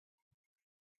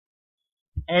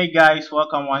Hey guys,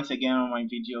 welcome once again on my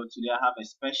video. Today I have a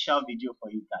special video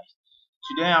for you guys.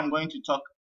 Today I'm going to talk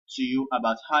to you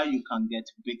about how you can get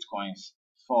bitcoins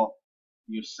for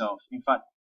yourself. In fact,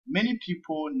 many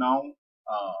people now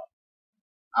are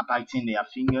biting their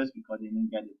fingers because they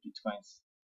didn't get the bitcoins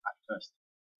at first.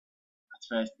 At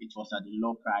first it was at the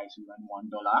low price, when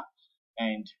 $1,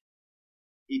 and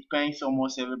it pains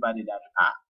almost everybody that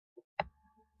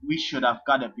we should have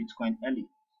got a bitcoin early,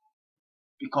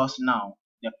 because now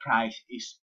the price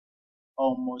is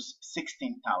almost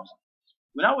 16,000.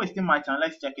 Without wasting my time,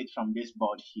 let's check it from this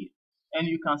board here. And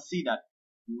you can see that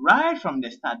right from the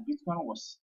start, Bitcoin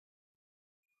was,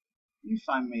 if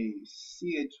I may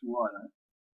see it well,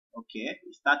 okay,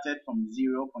 it started from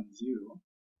 0.0.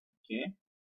 Okay,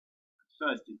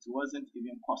 first it wasn't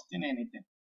even costing anything.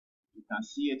 You can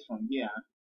see it from here.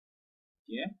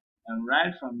 Okay, and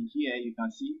right from here, you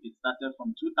can see it started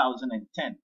from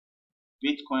 2010.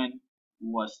 Bitcoin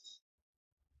was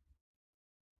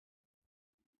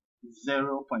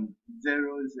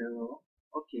 0.00.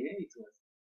 Okay, it was,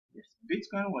 yes,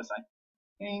 Bitcoin was, I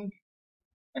think,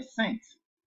 a cent.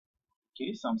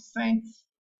 Okay, some cents,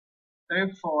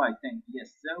 34, I think,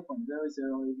 yes, 0.00, 0.00 or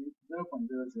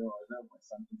 0.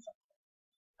 Something something.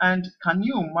 And can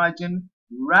you imagine,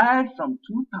 right from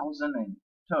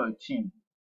 2013,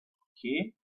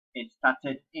 okay, it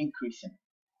started increasing.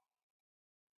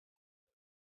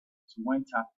 It went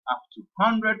up to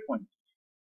 100 points,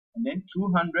 and then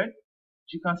 200.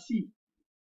 You can see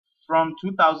from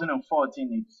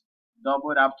 2014 it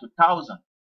doubled up to 1,000.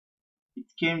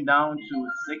 It came down to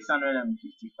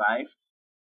 655,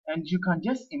 and you can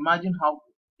just imagine how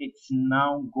it's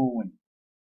now going.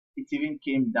 It even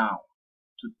came down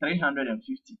to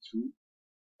 352.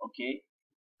 Okay,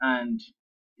 and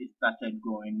it started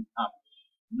going up.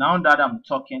 Now that I'm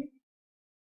talking,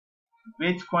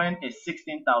 Bitcoin is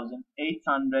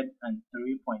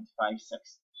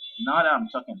 16,803.56. Now that I'm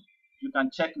talking, you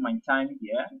can check my time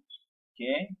here.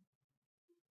 Okay,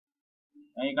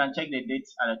 and you can check the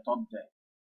dates at the top there,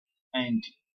 and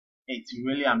it's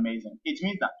really amazing. It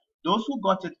means that those who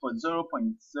got it for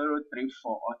 0.034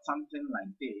 or something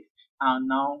like this are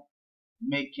now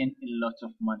making a lot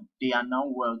of money. They are now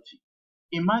wealthy.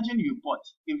 Imagine you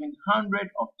bought even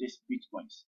 100 of these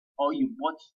bitcoins, or you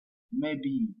bought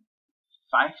maybe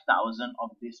 5,000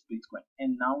 of this bitcoin,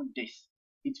 and now this.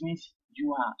 It means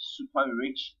you are super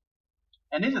rich.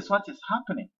 And this is what is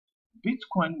happening.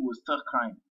 Bitcoin will still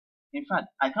climb. In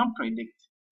fact, I can't predict,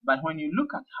 but when you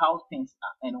look at how things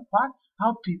are and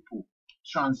how people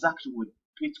transact with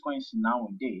bitcoins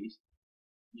nowadays,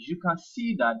 you can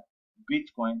see that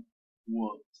Bitcoin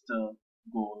will still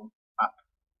go up.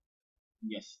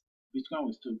 Yes, Bitcoin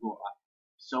will still go up.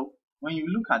 So when you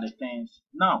look at the things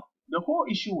now, the whole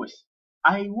issue was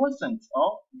I wasn't,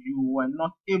 or you were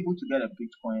not able to get a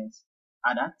Bitcoins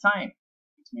at that time.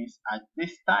 It means at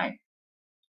this time,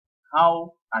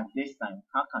 how can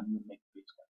you make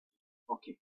Bitcoin?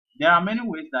 Okay, there are many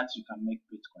ways that you can make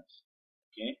Bitcoins.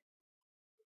 Okay,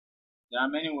 there are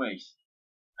many ways,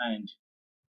 and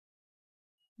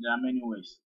there are many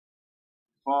ways.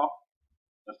 For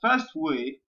the first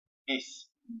way is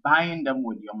buying them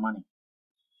with your money.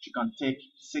 You can take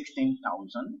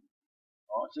 16,000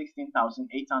 or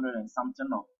 16,800 and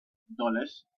something of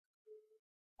dollars,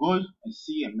 go and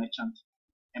see a merchant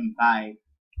and buy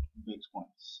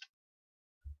bitcoins.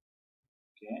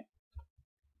 Okay,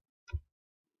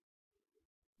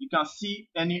 you can see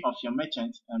any of your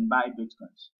merchants and buy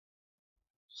bitcoins.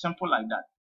 Simple like that.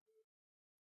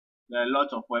 There are a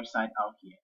lot of websites out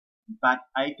here, but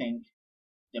I think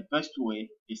the best way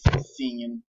is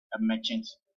seeing a merchant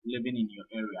living in your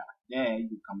area. There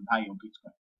you can buy your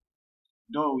bitcoin.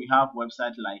 Though we have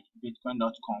websites like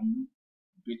bitcoin.com,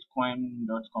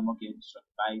 bitcoin.com, okay, so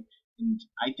and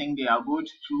I think they are good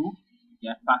too.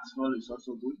 Yeah, Paxful is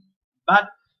also good, but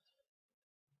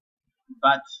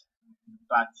but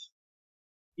but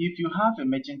if you have a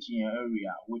merchant in your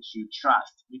area which you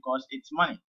trust, because it's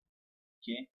money,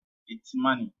 okay, it's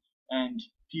money, and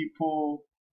people,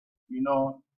 you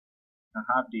know, can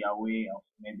have their way of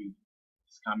maybe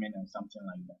scamming and something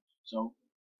like that. So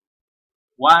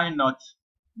why not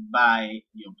buy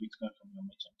your bitcoin from your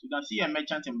merchant? You can see a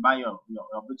merchant and buy your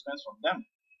bitcoins from them.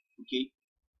 Okay,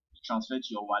 you transfer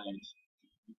to your wallet.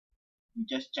 You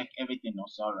just check everything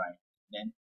was alright.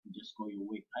 Then you just go your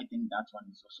way. I think that one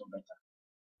is also better.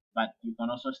 But you can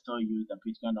also still use the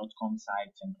bitcoin.com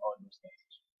sites and all those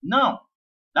things. Now,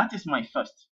 that is my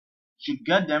first. You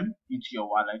get them into your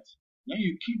wallet, then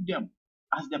you keep them.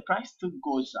 As the price still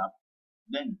goes up,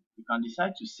 then you can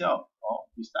decide to sell, or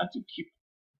you start to keep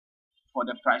for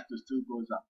the price to still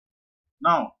goes up.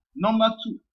 Now, Number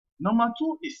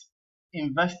two is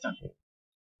investing.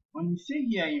 When you say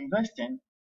here investing,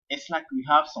 it's like we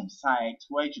have some sites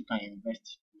where you can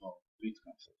invest your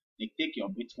bitcoins. They take your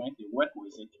bitcoin, they work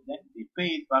with it, then they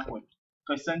pay it back with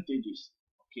percentages.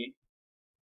 Okay,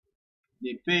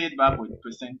 they pay it back with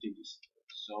percentages.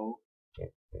 So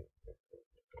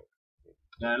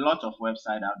there are a lot of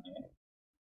websites out there.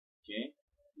 Okay,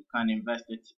 you can invest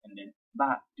it and then,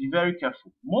 but be very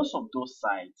careful. Most of those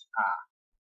sites are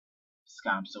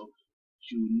scams. So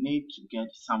you need to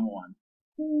get someone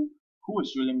who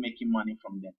is really making money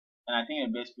from them. And I think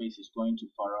the best place is going to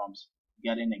forums,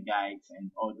 getting the guides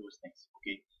and all those things.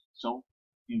 Okay, so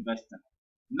investing.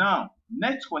 Now,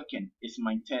 networking is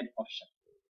my third option.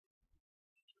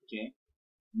 Okay,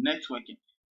 networking.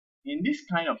 In this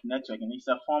kind of networking, it's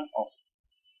a form of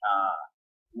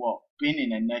being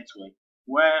in a network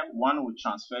where one will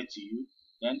transfer to you.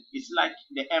 Then it's like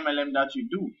the MLM that you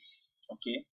do.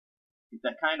 Okay, it's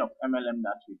the kind of MLM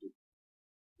that we do,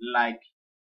 like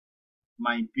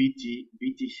my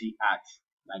BTC ads,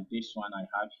 like this one I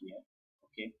have here.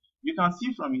 Okay, you can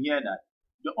see from here that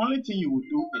the only thing you will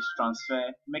do is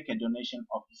transfer, make a donation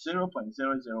of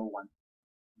 0.001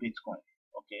 Bitcoin.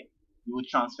 Okay, you will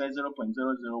transfer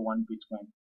 0.001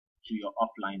 Bitcoin to your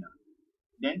upliner.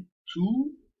 Then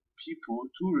two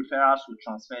referrals will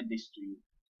transfer this to you.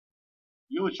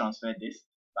 You will transfer this,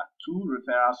 but two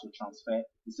referrals will transfer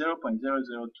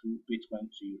 0.002 Bitcoin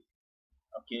to you.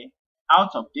 Okay,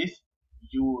 out of this,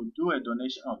 you will do a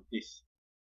donation of this,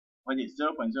 what is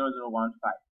 0.0015.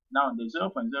 Now the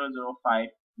 0.005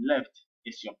 left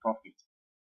is your profit.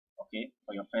 Okay,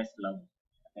 for your first level.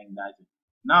 I think that's it.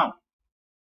 Now,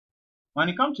 when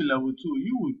it comes to level 2,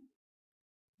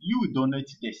 you will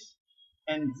donate this,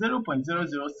 and 0.006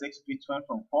 Bitcoin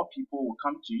from 4 people will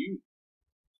come to you.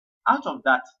 Out of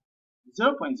that,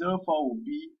 0.04 will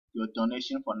be your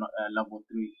donation for level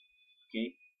 3.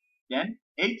 Okay, then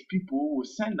 8 people will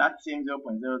send that same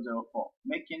 0.004,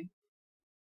 making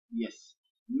 0.032.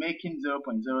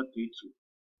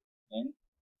 Then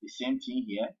the same thing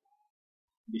here,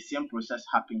 the same process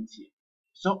happens here.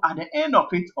 So at the end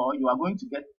of it all, you are going to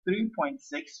get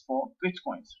 3.64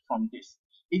 Bitcoins from this.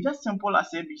 It's just simple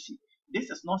as ABC. This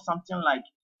is not something like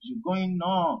you going,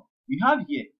 no. You have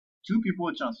here 2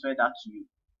 people transfer that to you.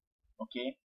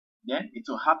 Okay, then it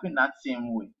will happen that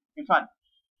same way. In fact,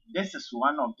 this is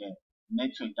one of the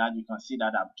network that you can see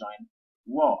that I've joined.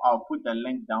 Well, I'll put the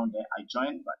link down there. I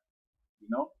joined, but you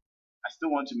know, I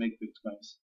still want to make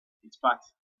Bitcoins. It's part.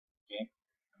 Okay,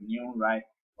 I'm new, right?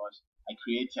 Because I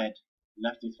created,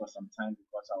 left it for some time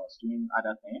because I was doing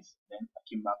other things. Then I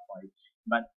came back for it.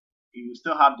 But you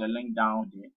still have the link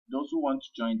down there. Those who want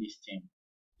to join this team,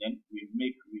 then we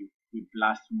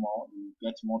blast more, we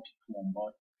get more people on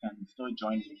board, can still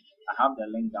join it. I have the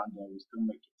link down there. We still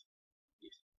make it.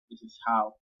 This is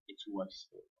how it works.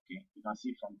 Okay, you can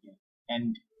see from here,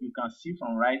 and you can see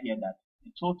from right here that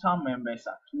the total members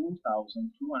are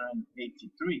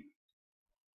 2,283.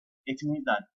 It means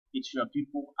that your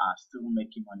people are still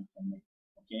making money from it.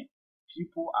 Okay,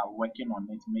 people are working on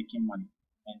it, making money,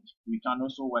 and we can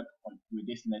also work with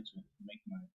this network to make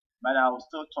money. But I will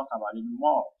still talk about it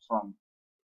more from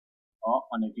or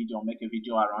on a video, make a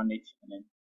video around it, and then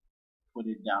put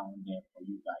it down there for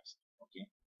you guys. Okay,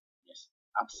 yes.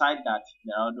 Aside that,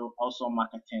 there are also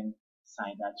marketing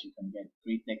side that you can get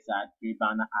free text ads, free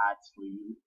banner ads for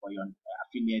you for your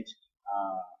affiliate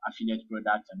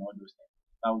products and all those things.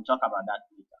 But we'll talk about that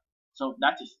later. So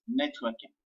that is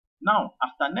networking. Now,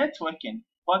 after networking,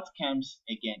 what comes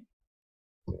again?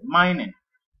 Mining.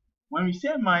 When we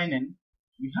say mining,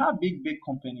 we have big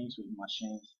companies with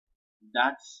machines.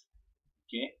 That's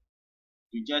okay.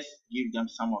 You just give them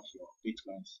some of your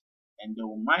bitcoins, and they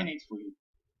will mine it for you,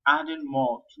 adding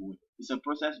more to it. It's a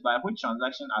process by which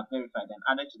transactions are verified and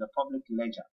added to the public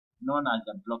ledger known as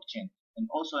the blockchain, and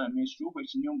also a means through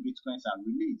which new bitcoins are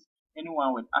released.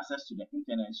 Anyone with access to the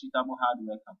internet and suitable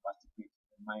hardware can participate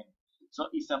in mining. So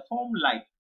it's a form like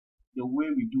the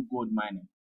way we do gold mining.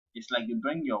 It's like you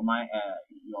bring your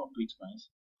bitcoins,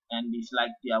 and it's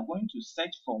like they are going to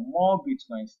search for more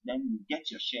bitcoins, then you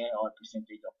get your share or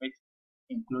percentage of it,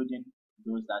 including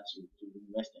those that you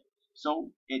invested.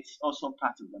 So it's also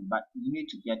part of them, but you need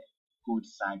to get good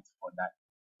sites for that.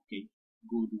 Okay,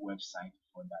 good website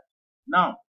for that.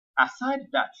 Now, aside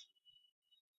that,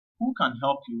 who can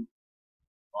help you,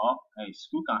 or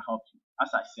who can help you?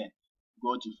 As I said,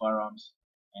 go to forums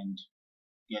and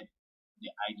get the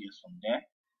ideas from there,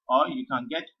 or you can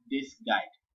get this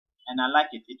guide, and I like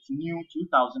it. It's new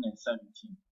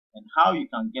 2017, and how you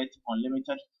can get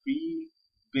unlimited free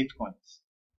bitcoins.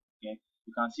 Okay,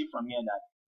 you can see from here that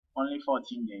only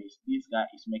 14 days, this guy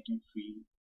is making free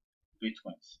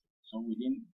Bitcoins. So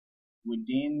within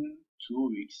 2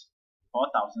 weeks,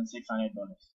 $4,600.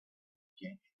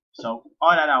 Okay. So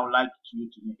all that I would like you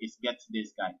to do is get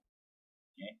this guy.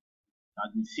 Okay.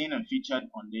 Has been seen and featured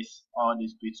on all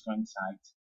these Bitcoin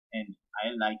sites, and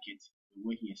I like it the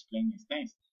way he explained his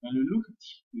things. When you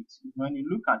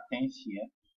look at things here,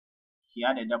 he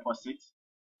had a deposit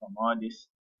from all this,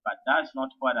 but that's not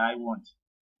what I want.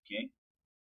 Okay.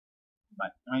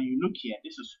 But when you look here,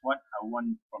 this is what I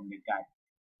want from the guy.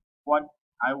 What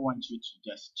I want you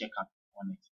to just check out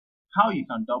on it. How you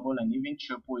can double and even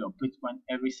triple your Bitcoin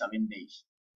every 7 days.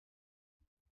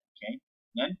 Okay.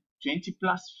 Then 20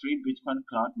 plus free Bitcoin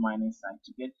cloud mining sites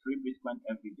to get free Bitcoin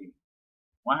every day.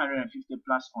 150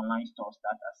 plus online stores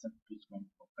that accept Bitcoin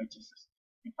for purchases.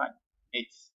 In fact,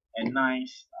 it's a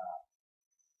nice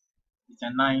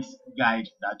guide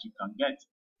that you can get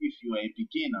if you are a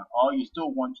beginner or you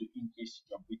still want to increase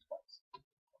your Bitcoins.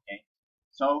 Okay,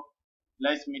 so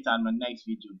let's meet at my next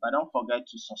video, but don't forget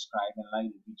to subscribe and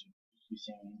like the video if you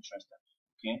seem interested.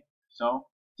 Okay, so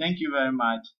thank you very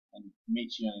much and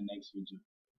meet you in the next video.